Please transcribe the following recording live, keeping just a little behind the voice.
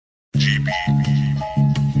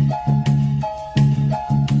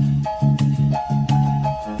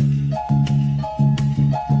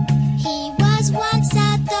was once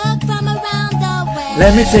a thug from around the way.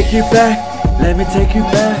 Let me take you back, let me take you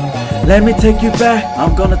back. Let me take you back,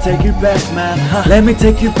 I'm gonna take you back, man. Let me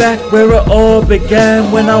take you back where it all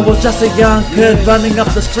began, when I was just a young kid running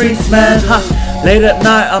up the streets, man. Late at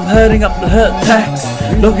night, I'm herding up the hurt tax.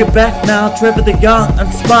 Looking back now, Trevor the Young,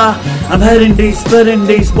 Inspiar. I'm heading these, splitting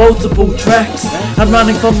these multiple tracks. I'm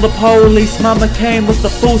running from the police, mama came with the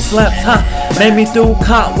full slaps, made me do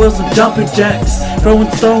cartwheels and jumping jacks,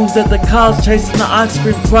 throwing stones at the cars, chasing the ice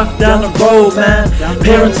cream truck down the road, man.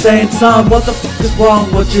 Parents saying, son, what the fuck is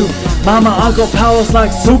wrong with you? Mama, I got powers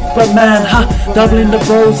like Superman, doubling the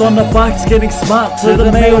bros on the bikes, getting smart to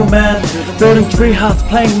the mailman, building tree huts,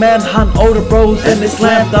 playing manhunt, older bros and they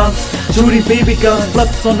slam dunks, shooting BB guns,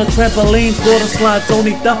 flips on the trampolines, water slides,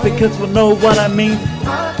 only Duffy kids will know what I mean.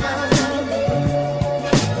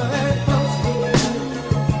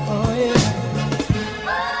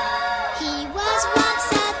 He was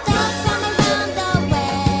once a thug from around the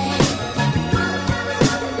way.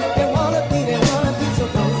 They wanna be so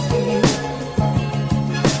close to you.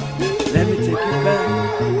 Let me take you back.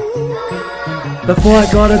 Before I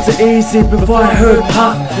got into easy, before I heard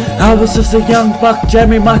pop, I was just a young buck,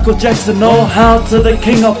 Jeremy Michael Jackson, know how to the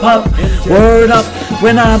king of pop. Word up,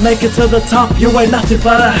 when I make it to the top, you ain't nothing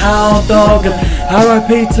but a hound dog. And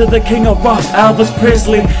R.I.P. to the king of rock, Elvis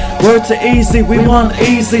Presley. Word to easy, we want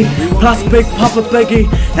easy, plus Big Papa Biggie.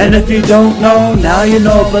 And if you don't know, now you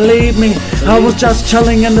know, believe me. I was just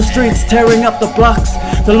chilling in the streets, tearing up the blocks,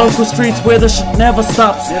 the local streets where the shit never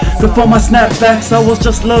stops. Before my snapbacks, I was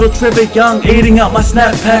just little Trevor Young, eating up my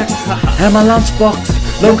snap packs and my lunchbox.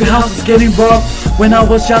 Local houses getting robbed. When I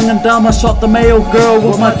was young and dumb, I shot the male girl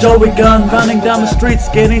with my Joey gun, running down the streets,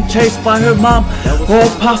 getting chased by her mom. All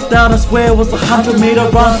puffed out, I swear it was a 100-meter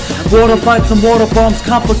run. Water fights and water bombs,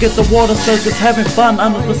 can't forget the water circus, having fun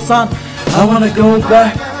under the sun. I wanna go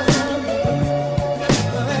back.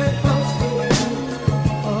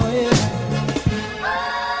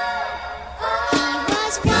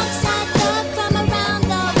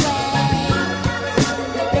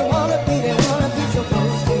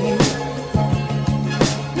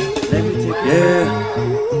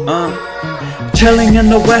 Chilling in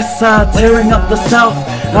the west side, tearing up the south.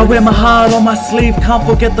 I wear my heart on my sleeve, can't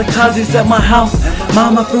forget the cousins at my house.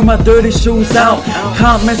 Mama threw my dirty shoes out,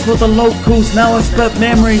 can't mess with the locals. Now I split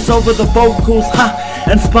memories over the vocals,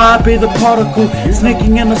 Inspired by the prodigal,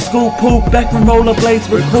 sneaking in the school pool, back when rollerblades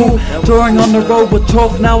were cool. Drawing on the road with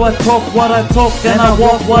chalk, now I talk what I talk, then I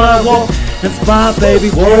walk what I walk. Inspired, baby,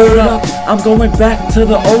 word up, I'm going back to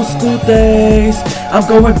the old school days. I'm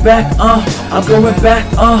going back, I'm going back,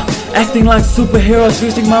 acting like superheroes,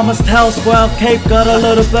 using mama's towels for our cape. Got a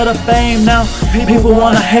little bit of fame now, people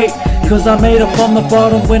wanna hate, cause I made it from the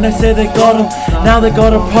bottom. When they say they got him, now they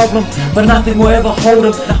got a problem, but nothing will ever hold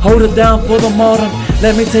him. Hold it down for the modern.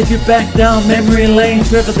 Let me take you back down memory lane,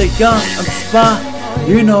 Trevor the Young, Inspire,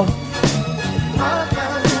 you know.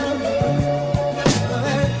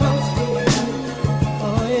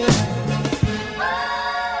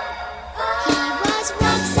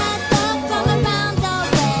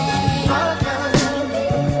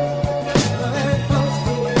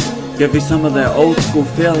 Give you some of that old school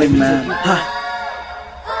feeling, man.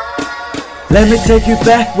 Let me take you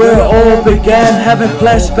back where it all began, having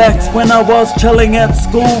flashbacks when I was chilling at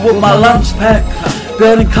school with my lunch pack.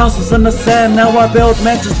 Building castles in the sand, now I build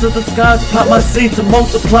mansions to the skies, plant my seed to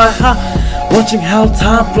multiply, watching how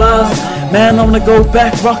time flies. Man, I'm gonna go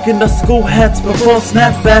back, rocking the school hats before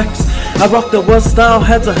snapbacks. I rock the worst style,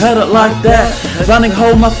 had to hit it like that. Running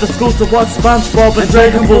home after school to watch SpongeBob and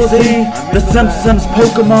Dragon Ball Z, The Simpsons,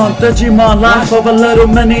 Pokemon, Digimon, life of a little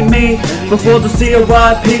mini me. Before the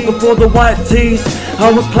CRIP, before the white tees,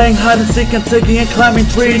 I was playing hide and seek and Tiggy and climbing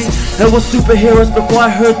trees. There was superheroes before I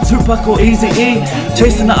heard Tupac or Eazy-E.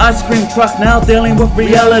 Chasing the ice cream truck, now dealing with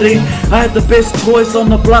reality. I had the best toys on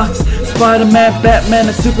the blocks, Spider-Man, Batman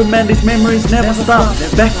and Superman. These memories never stop.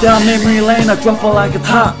 Back down memory lane, I drop it like a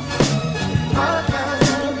top.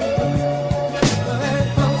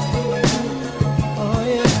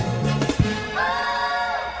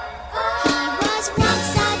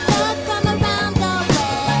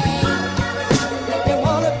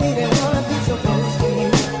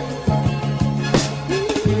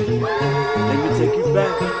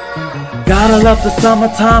 Gotta love the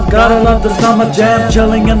summertime, gotta love the summer jam.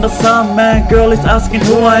 Chilling in the sun, man, girl is asking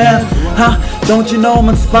who I am. Don't you know I'm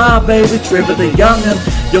inspired, baby? Trevor the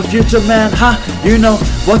Youngin', your future man, huh? You know,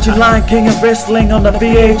 watching Lion King and wrestling on the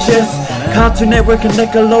VHS. Cartoon Network and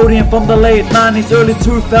Nickelodeon from the late 90s, early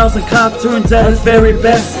 2000 cartoons at its very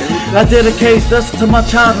best. I dedicate this to my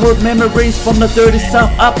childhood memories from the dirty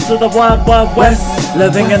south up to the wild wild west.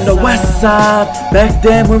 Living in the west side, back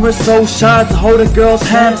then we were so shy to hold a girl's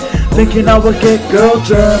hand, thinking I would get girl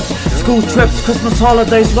germs. School trips, Christmas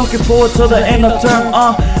holidays, looking forward to the end of term.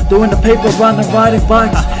 Doing the paper run and riding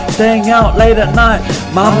bikes, staying out late at night.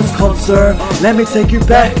 Mama's concerned, let me take you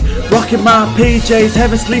back. Rocking my PJs,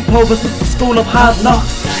 having sleepovers at the school of hard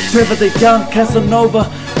knocks. Trevor the young Casanova,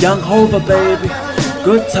 young Hover baby,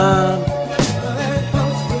 good time.